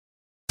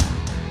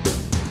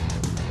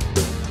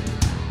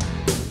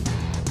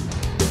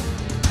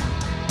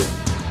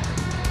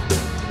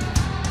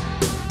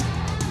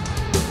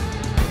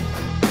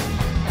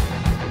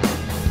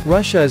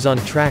Russia is on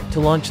track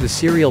to launch the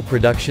serial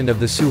production of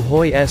the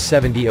Sukhoi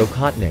S-70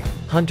 Okhotnik,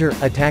 Hunter,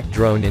 attack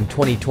drone in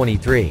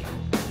 2023.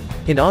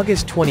 In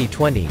August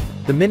 2020,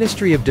 the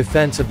Ministry of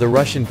Defense of the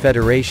Russian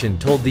Federation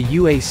told the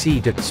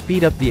UAC to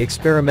speed up the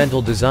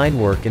experimental design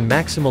work and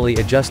maximally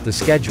adjust the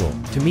schedule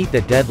to meet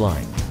that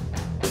deadline.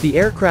 The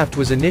aircraft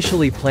was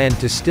initially planned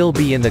to still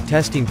be in the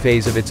testing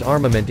phase of its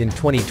armament in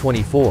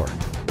 2024,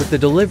 with the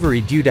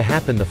delivery due to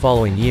happen the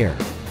following year.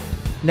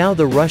 Now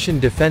the Russian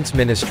Defense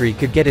Ministry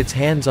could get its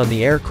hands on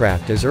the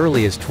aircraft as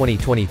early as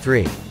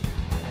 2023.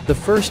 The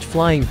first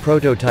flying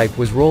prototype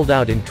was rolled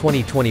out in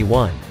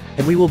 2021,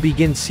 and we will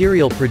begin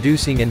serial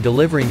producing and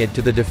delivering it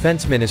to the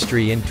Defense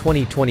Ministry in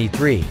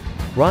 2023,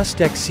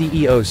 Rostec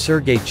CEO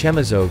Sergei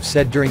Chemezov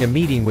said during a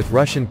meeting with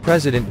Russian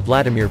President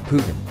Vladimir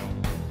Putin.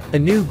 A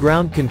new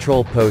ground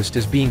control post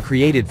is being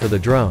created for the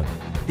drone.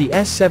 The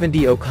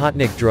S-70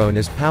 Okhotnik drone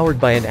is powered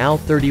by an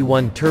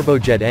AL-31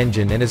 turbojet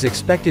engine and is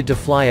expected to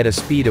fly at a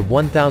speed of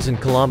 1,000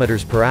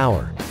 km per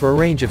hour, for a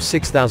range of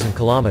 6,000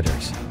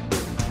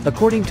 km.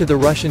 According to the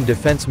Russian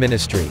Defense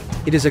Ministry,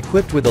 it is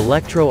equipped with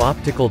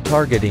electro-optical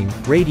targeting,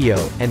 radio,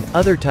 and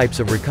other types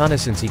of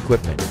reconnaissance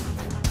equipment.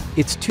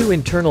 Its two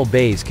internal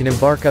bays can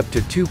embark up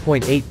to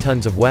 2.8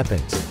 tons of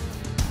weapons.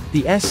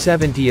 The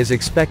S-70 is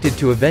expected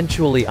to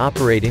eventually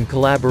operate in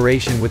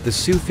collaboration with the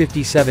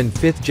Su-57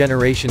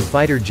 fifth-generation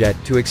fighter jet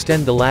to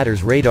extend the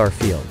latter's radar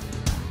field.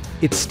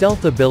 Its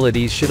stealth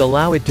abilities should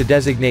allow it to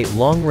designate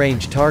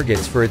long-range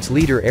targets for its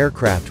leader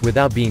aircraft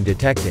without being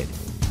detected.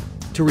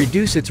 To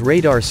reduce its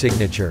radar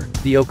signature,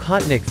 the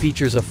Okhotnik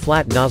features a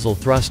flat nozzle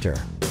thruster.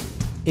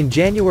 In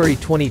January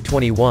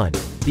 2021,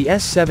 the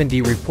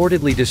S-70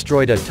 reportedly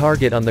destroyed a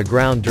target on the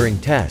ground during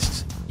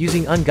tests,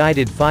 using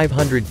unguided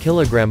 500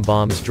 kg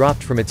bombs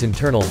dropped from its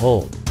internal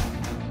hold.